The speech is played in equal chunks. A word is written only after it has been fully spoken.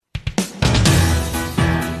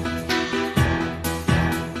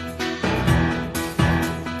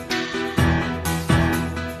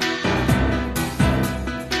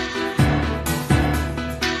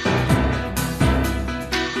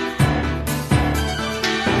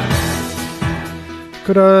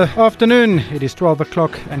Good afternoon, it is 12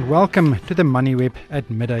 o'clock and welcome to the MoneyWeb at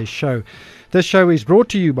Midday show. This show is brought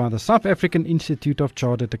to you by the South African Institute of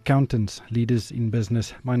Chartered Accountants, leaders in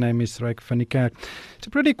business. My name is Ryk van die Kerk. It's a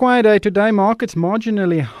pretty quiet day today, markets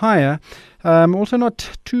marginally higher. Also not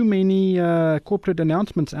too many corporate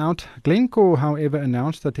announcements out. Glencore, however,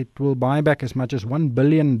 announced that it will buy back as much as $1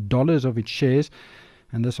 billion of its shares.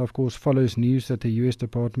 And this, of course, follows news that the U.S.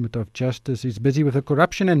 Department of Justice is busy with a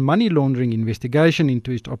corruption and money laundering investigation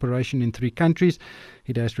into its operation in 3 countries.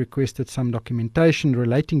 It has requested some documentation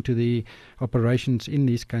relating to the operations in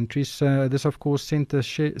these countries. This, of course, sent the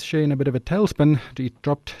share in a bit of a tailspin. It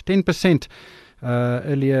dropped 10%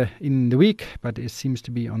 earlier in the week, but it seems to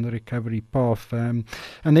be on the recovery path. And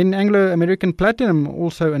then Anglo American Platinum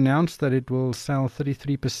also announced that it will sell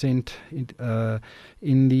 33%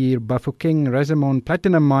 in the Bafokeng Rosemont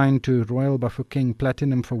Platinum mine to Royal Bafokeng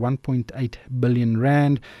Platinum for 1.8 billion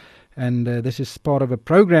rand. And this is part of a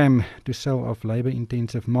program to sell off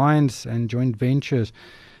labor-intensive mines and joint ventures.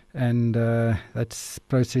 And that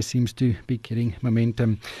process seems to be getting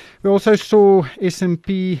momentum. We also saw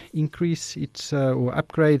S&P increase its or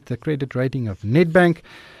upgrade the credit rating of Nedbank.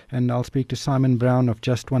 And I'll speak to Simon Brown of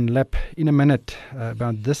Just One Lap in a minute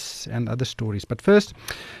about this and other stories. But first,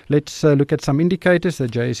 let's look at some indicators. The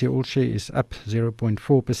JSE All Share is up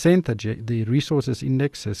 0.4%. The Resources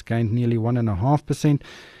Index has gained nearly 1.5%.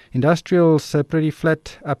 Industrials pretty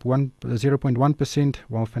flat, up 0.1%,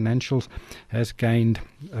 while financials has gained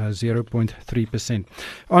 0.3%.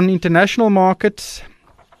 On international markets,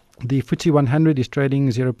 the FTSE 100 is trading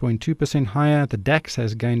 0.2% higher. The DAX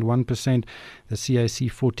has gained 1%. The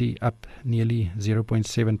CAC 40 up nearly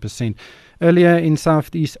 0.7%. Earlier in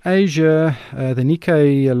Southeast Asia, the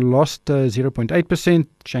Nikkei lost 0.8%.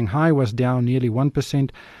 Shanghai was down nearly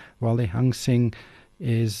 1%, while the Hang Seng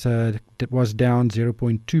was down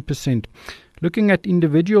 0.2%. Looking at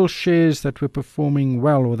individual shares that were performing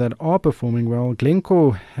well or that are performing well,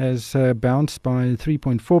 Glencore has bounced by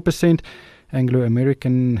 3.4%. Anglo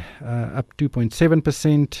American up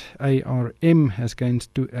 2.7%. ARM has gained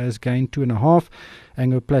 2.5%.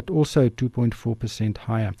 Anglo-Plat also 2.4%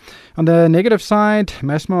 higher. On the negative side,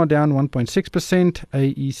 Massmart down 1.6%.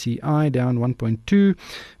 AECI down 1.2%.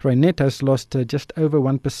 Reinet has lost just over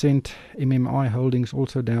 1%. MMI Holdings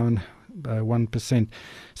also down 1%.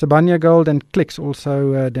 Sibanye Gold and Clicks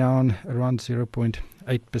also down around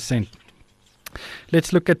 0.8%.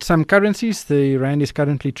 Let's look at some currencies. The rand is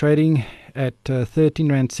currently trading at 13.68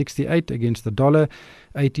 rand against the dollar,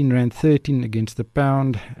 18.13 rand against the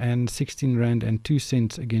pound, and 16.02 rand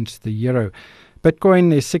against the euro.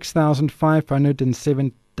 Bitcoin is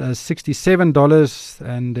 $6,567,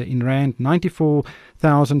 and in rand,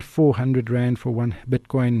 94,400 rand for one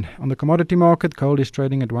Bitcoin. On the commodity market, gold is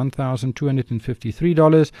trading at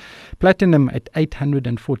 $1,253, platinum at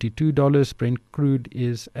 $842, Brent crude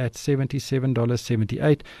is at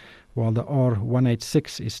 $77.78, while the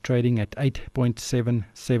R186 is trading at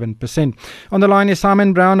 8.77%. On the line is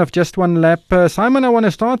Simon Brown of Just One Lap. Simon, I want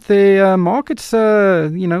to start there. Markets,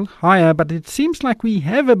 higher, but it seems like we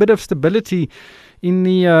have a bit of stability in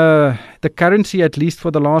the currency, at least for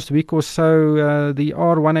the last week or so. The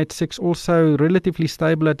R186 also relatively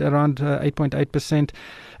stable at around 8.8%.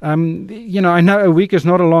 I know a week is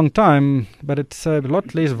not a long time, but it's a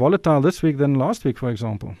lot less volatile this week than last week, for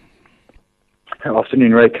example.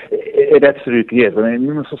 Afternoon, Rick. It absolutely is. I mean,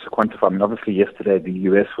 we must also quantify. I mean, obviously yesterday the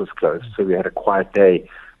US was closed, so we had a quiet day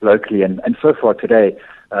locally, and so far today,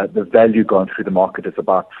 the value gone through the market is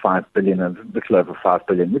about 5 billion, a little over 5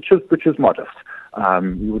 billion, which is modest.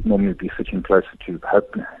 We would normally be sitting closer to,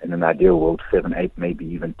 hope in an ideal world, 7, 8, maybe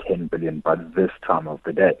even 10 billion by this time of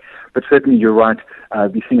the day. But certainly you're right.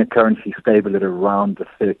 We're seeing a currency stable at around the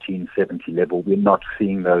 13.70 level. We're not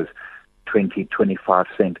seeing those 20, 25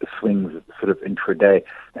 cent swings sort of intraday.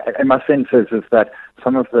 And my sense is that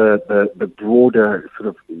some of the broader sort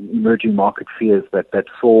of emerging market fears that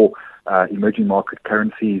saw emerging market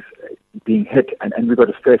currencies being hit, and we've got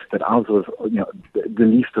to stress that ours was the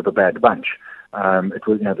least of a bad bunch. It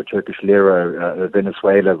was the Turkish lira,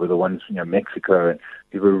 Venezuela were the ones, Mexico, and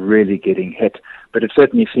we were really getting hit. But it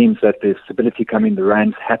certainly seems that there's stability coming. The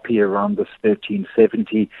rand's happy around this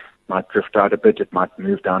 13.70. Might drift out a bit. It might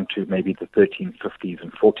move down to maybe the 13.50s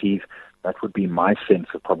and 40s. That would be my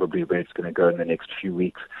sense of probably where it's going to go in the next few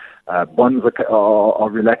weeks. Bonds are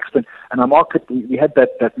relaxed, and our market, we had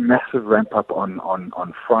that massive ramp up on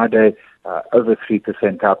Friday, over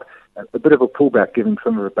 3% up. A bit of a pullback, giving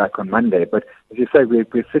some of it back on Monday. But as you say, we're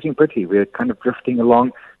sitting pretty. We're kind of drifting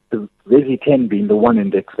along. The Resi 10 being the one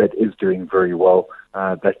index that is doing very well.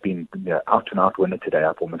 That's been out and out winner today,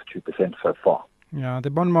 up almost 2% so far. Yeah, the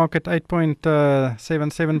bond market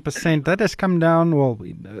 8.77%. That has come down,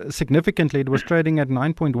 significantly. It was trading at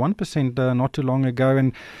 9.1% not too long ago.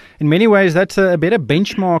 And in many ways, that's a better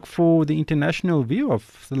benchmark for the international view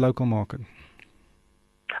of the local market.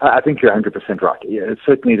 I think you're 100% right. Yeah,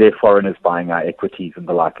 certainly there are foreigners buying our equities and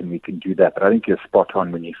the like, and we can do that. But I think you're spot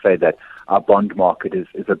on when you say that our bond market is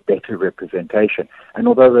a better representation. And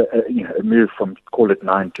although a move from, call it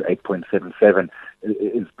 9 to 8.77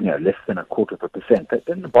 is less than 0.25%,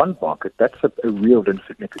 then the bond market, that's a real and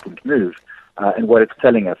significant move. And what it's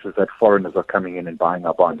telling us is that foreigners are coming in and buying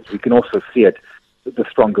our bonds. We can also see it. The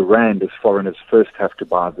stronger rand is foreigners first have to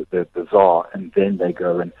buy the ZAR, and then they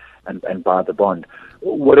go and buy the bond.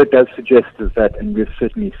 What it does suggest is that, and we've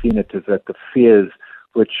certainly seen it, is that the fears,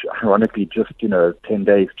 which ironically just 10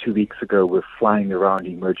 days, 2 weeks ago, were flying around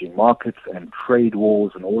emerging markets and trade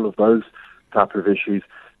wars and all of those type of issues,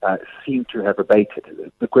 seem to have abated.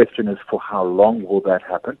 The question is, for how long will that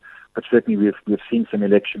happen? But certainly we've seen some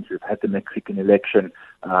elections. We've had the Mexican election,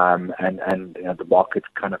 and the market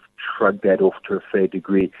kind of shrugged that off to a fair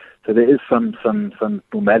degree. So there is some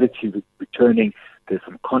normality returning. There's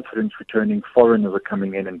some confidence returning. Foreigners are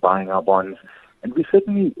coming in and buying our bonds. And we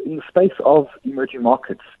certainly, in the space of emerging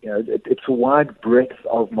markets, it's a wide breadth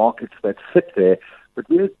of markets that sit there, but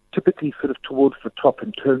we're typically sort of towards the top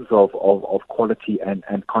in terms of quality and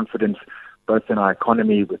confidence, both in our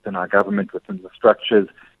economy, within our government, within the structures.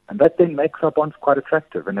 And that then makes our bonds quite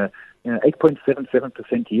attractive. And a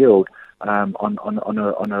 8.77% yield on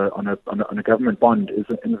a government bond is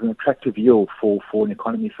an attractive yield for an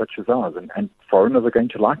economy such as ours. And foreigners are going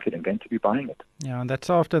to like it and going to be buying it. Yeah, and that's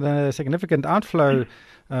after the significant outflow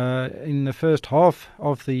in the first half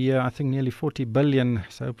of the year, I think nearly 40 billion.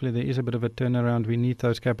 So hopefully there is a bit of a turnaround. We need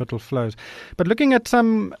those capital flows. But looking at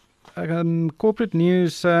some corporate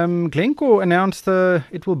news, Glencore announced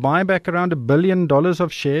it will buy back around $1 billion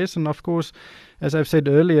of shares. And of course, as I've said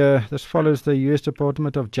earlier, this follows the U.S.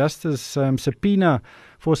 Department of Justice subpoena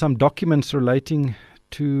for some documents relating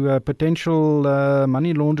to potential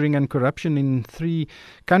money laundering and corruption in 3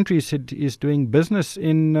 countries it is doing business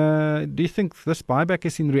in. Do you think this buyback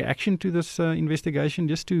is in reaction to this investigation,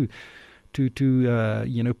 just to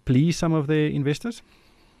please some of their investors?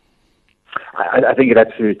 I think it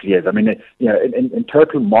absolutely is. I mean, in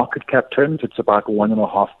total market cap terms, it's about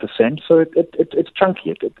 1.5%. So it's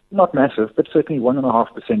chunky. It's not massive, but certainly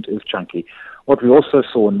 1.5% is chunky. What we also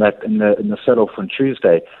saw in the sell-off on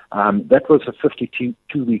Tuesday, that was a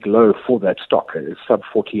 52-week low for that stock. It was sub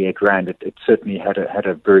 48 rand. It certainly had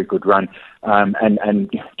a very good run. And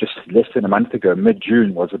just less than a month ago,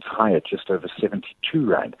 mid-June, was its high at just over 72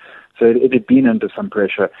 rand. So it had been under some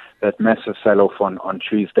pressure. That massive sell-off on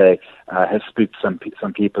Tuesday has spooked some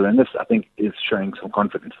people, and this, I think, is showing some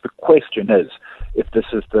confidence. The question is if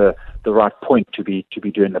this is the right point to be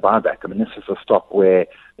doing the buyback. I mean, this is a stock where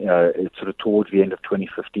it's sort of towards the end of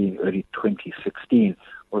 2015, early 2016.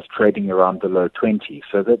 Was trading around the low 20s,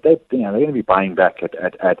 so that they're going to be buying back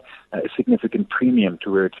at a significant premium to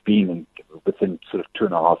where it's been within sort of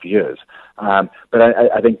 2.5 years. But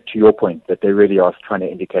I think, to your point, that they really are trying to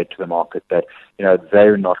indicate to the market that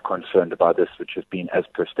they're not concerned about this, which has been as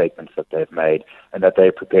per statements that they've made, and that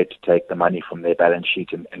they're prepared to take the money from their balance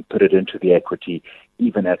sheet and put it into the equity,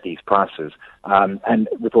 even at these prices. And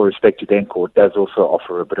with all respect to Glencore, it does also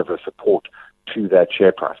offer a bit of a support to that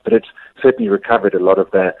share price. But it's certainly recovered a lot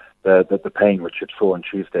of the pain which it saw on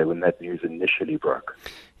Tuesday when that news initially broke.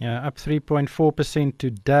 Yeah, up 3.4%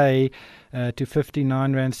 today to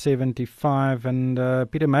 59.75 rand.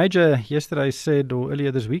 And Peter Major yesterday said, or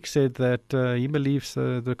earlier this week said, that he believes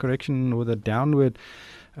the correction or the downward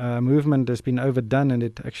movement has been overdone and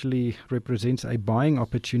it actually represents a buying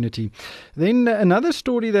opportunity. Then another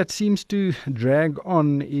story that seems to drag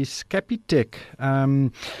on is Capitec.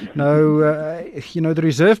 The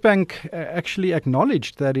Reserve Bank actually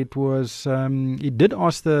acknowledged that it did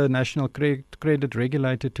ask the National Credit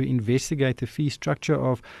Regulator to investigate the fee structure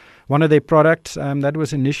of one of their products. That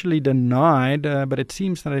was initially denied, but it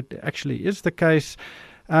seems that it actually is the case.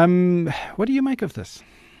 What do you make of this?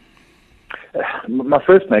 My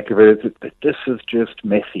first make of it is that this is just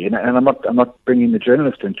messy, and I'm not bringing the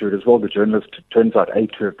journalist into it as well. The journalist turns out A,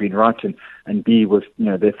 to have been right, and B, was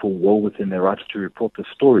therefore well within their rights to report the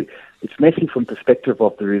story. It's messy from perspective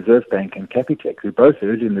of the Reserve Bank and Capitec, who both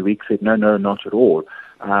earlier in the week said no, not at all.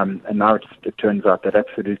 And now it turns out that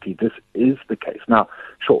absolutely this is the case. Now,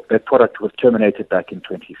 sure, that product was terminated back in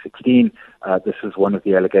 2016. This is one of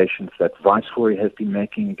the allegations that Viceroy has been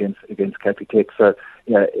making against Capitec. So,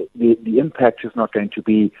 the impact is not going to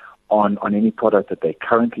be on any product that they're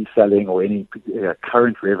currently selling or any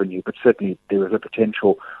current revenue, but certainly there is a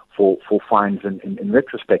potential for fines in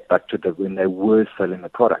retrospect back to when they were selling the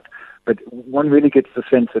product. But one really gets the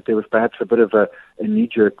sense that there was perhaps a bit of a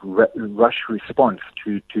knee-jerk rush response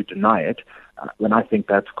to deny it, when I think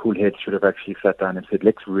perhaps cool heads should have actually sat down and said,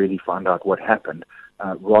 let's really find out what happened,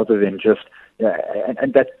 rather than just,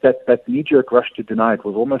 and that knee-jerk rush to deny it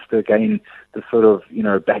was almost, again, the sort of,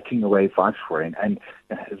 backing away Viceroy. And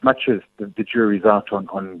as much as the jury's out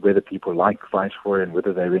on whether people like Viceroy and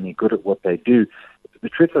whether they're any good at what they do, the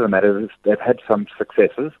truth of the matter is they've had some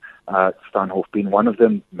successes, Steinhoff being one of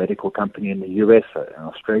them, medical company in the US, an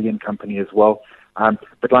Australian company as well.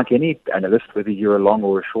 But like any analyst, whether you're a long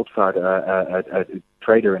or a short side a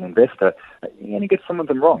trader and investor, you're going to get some of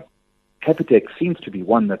them wrong. Capitec seems to be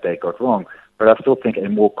one that they got wrong, but I still think a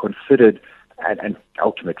more considered and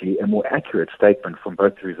ultimately a more accurate statement from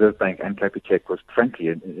both the Reserve Bank and Capitec was frankly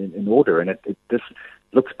in order, and this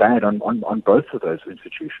looks bad on both of those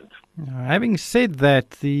institutions. Having said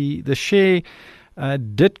that, the share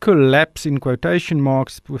did collapse in quotation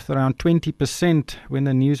marks with around 20% when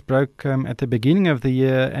the news broke at the beginning of the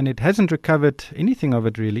year, and it hasn't recovered anything of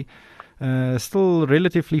it really. Still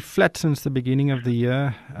relatively flat since the beginning of the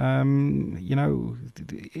year.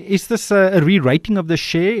 Is this a re-rating of the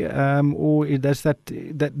share, or does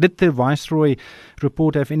did the Viceroy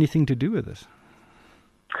report have anything to do with this?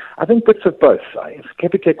 I think bits of both.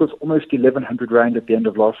 Capitec was almost 1,100 Rand at the end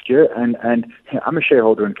of last year, and I'm a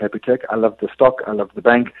shareholder in Capitec. I love the stock, I love the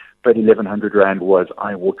bank, but 1,100 Rand was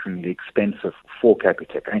eye-wateringly expensive for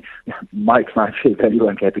Capitec. My fair value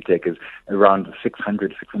on Capitec is around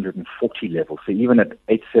 600, 640 level. So even at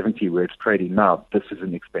 870 where it's trading now, this is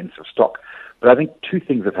an expensive stock. But I think two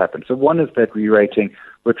things have happened. So one is that re-rating,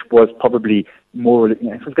 which was probably more, it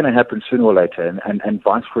was going to happen sooner or later, and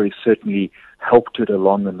Viceroy certainly helped it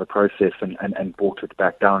along in the process and brought it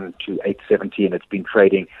back down to 870, and it's been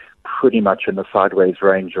trading pretty much in the sideways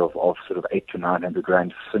range of sort of 800 to 900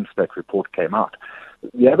 Rand since that report came out.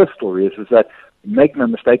 The other story is that, make no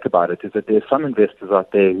mistake about it, is that there are some investors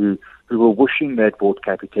out there who were wishing they'd bought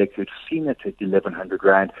Capitec, who'd seen it at 1,100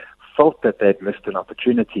 Rand, felt that they'd missed an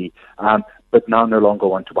opportunity, but now no longer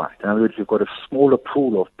want to buy it. In other words, you've got a smaller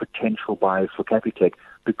pool of potential buyers for Capitec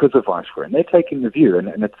because of Viceroy. And they're taking the view,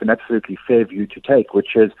 and it's an absolutely fair view to take,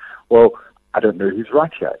 which is, well, I don't know who's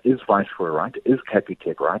right here. Is Viceroy right? Is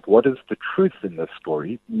Capitec right? What is the truth in this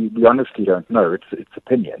story? We honestly don't know. It's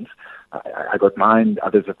opinions. I got mine,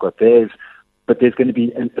 others have got theirs. But there's going to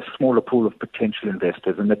be a smaller pool of potential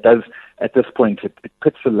investors, and it does, at this point, it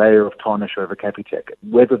puts a layer of tarnish over Capitec.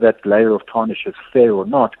 Whether that layer of tarnish is fair or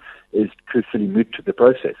not is truthfully moot to the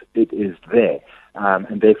process. It is there,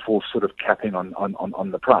 and therefore sort of capping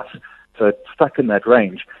on the price. So it's stuck in that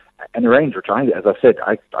range, and a range which as I said,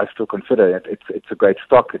 I still consider it. It's a great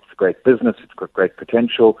stock, it's a great business, it's got great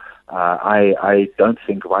potential. I don't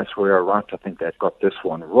think Viceroy are right. I think they've got this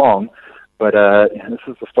one wrong. But this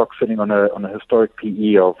is a stock sitting on a historic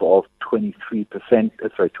PE of 23%,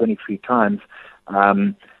 23 times.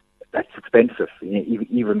 That's expensive,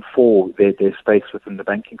 even for their space within the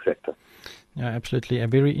banking sector. Yeah, absolutely. A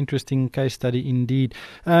very interesting case study indeed.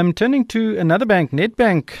 Turning to another bank,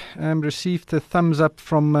 Nedbank received a thumbs up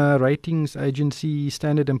from ratings agency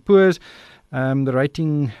Standard & Poor's. The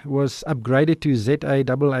rating was upgraded to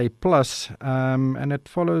ZAAA+, and it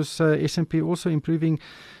follows S&P also improving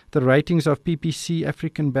the ratings of PPC,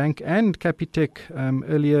 African Bank and Capitec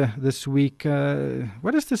earlier this week.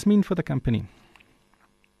 What does this mean for the company?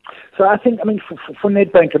 So I think, for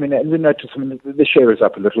Nedbank, we notice, the share is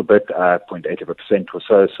up a little bit, 0.8% or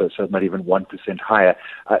so not even 1% higher.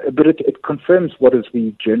 But it confirms what is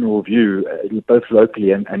the general view, both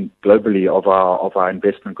locally and globally, of our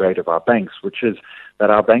investment grade of our banks, which is that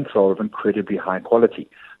our banks are of incredibly high quality.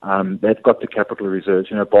 They've got the capital reserves.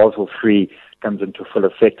 Basel III comes into full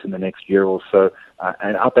effect in the next year or so,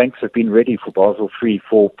 and our banks have been ready for Basel III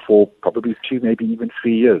for probably 2, maybe even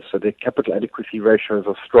 3 years. So their capital adequacy ratios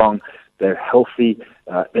are strong. They're healthy.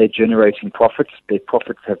 They're generating profits. Their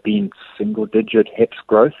profits have been single-digit HEPS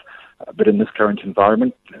growth, but in this current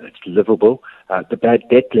environment, it's livable. The bad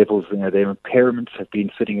debt levels, their impairments have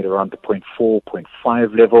been sitting at around the 0.4,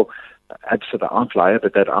 0.5 level. Absolute outlier,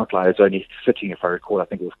 but that outlier is only sitting, if I recall, I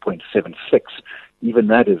think it was 0.76. Even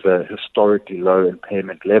that is a historically low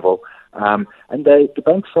impairment level. And the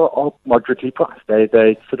banks are moderately priced.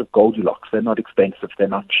 They're sort of Goldilocks. They're not expensive. They're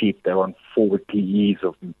not cheap. They're on forward PEs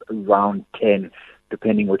of around 10,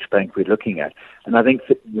 depending which bank we're looking at. And I think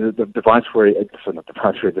the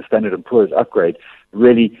Standard & Poor's upgrade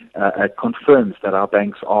really confirms that our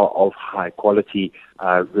banks are of high quality.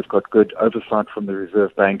 We've got good oversight from the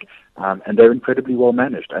Reserve Bank, and they're incredibly well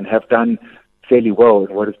managed and have done fairly well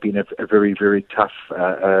in what has been a very, very tough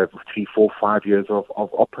 3, 4, 5 years of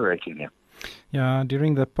operating here. Yeah,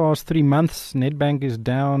 during the past 3 months, Nedbank is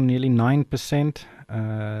down nearly 9%,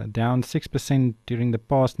 down 6% during the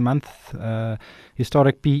past month.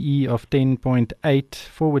 Historic PE of 10.8,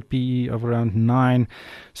 forward PE of around 9.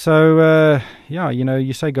 So,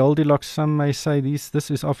 you say Goldilocks, some may say this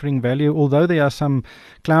is offering value, although there are some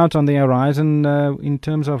clouds on the horizon in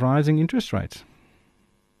terms of rising interest rates.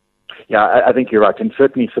 Yeah, I think you're right. And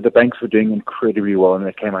certainly, so the banks were doing incredibly well, and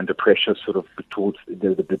they came under pressure sort of towards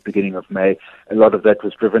the beginning of May. A lot of that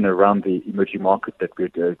was driven around the emerging market that we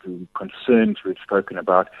had concerns we've spoken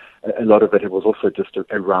about. A lot of it was also just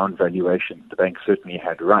around valuation. The banks certainly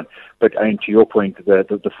had a run. But to your point,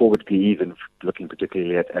 the forward PEs, and looking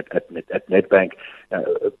particularly at Nedbank,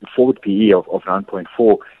 the forward PE of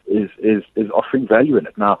 9.4 is offering value in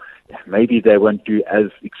it. Now, maybe they won't do as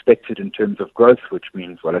expected in terms of growth, which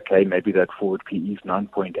means, well, okay, maybe that forward PE is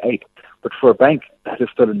 9.8. But for a bank, that is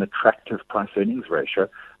still an attractive price-earnings ratio.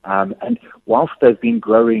 And whilst they've been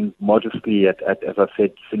growing modestly at as I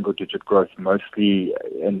said, single-digit growth mostly,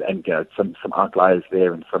 and some outliers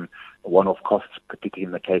there and some one-off costs, particularly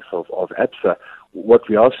in the case of Absa, what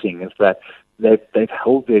we are seeing is that they've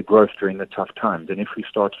held their growth during the tough times. And if we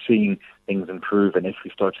start seeing things improve, and if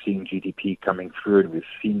we start seeing GDP coming through, and we've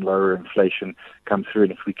seen lower inflation come through,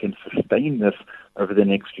 and if we can sustain this over the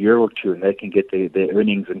next year or two, and they can get their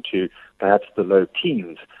earnings into perhaps the low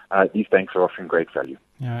teens, these banks are offering great value.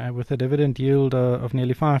 Yeah, with a dividend yield of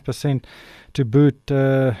nearly 5% to boot,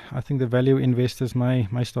 I think the value investors may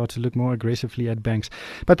start to look more aggressively at banks.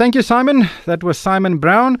 But thank you, Simon. That was Simon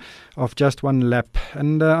Brown of Just One Lap.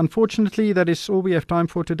 And unfortunately, that is all we have time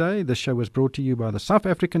for today. The show was brought to you by the South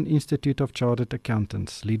African Institute of Chartered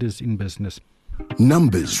Accountants, leaders in business.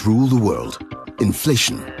 Numbers rule the world.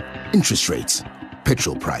 Inflation, interest rates,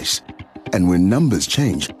 petrol price. And when numbers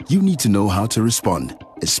change, you need to know how to respond,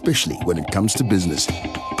 especially when it comes to business.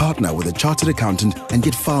 Partner with a chartered accountant and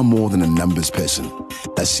get far more than a numbers person.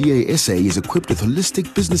 A CASA is equipped with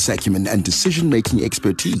holistic business acumen and decision-making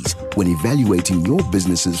expertise when evaluating your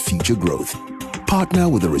business's future growth. Partner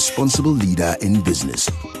with a responsible leader in business.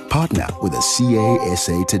 Partner with a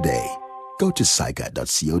CASA today. Go to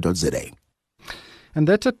saica.co.za. And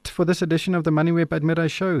that's it for this edition of the MoneyWeb at Midday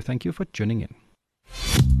Show. Thank you for tuning in.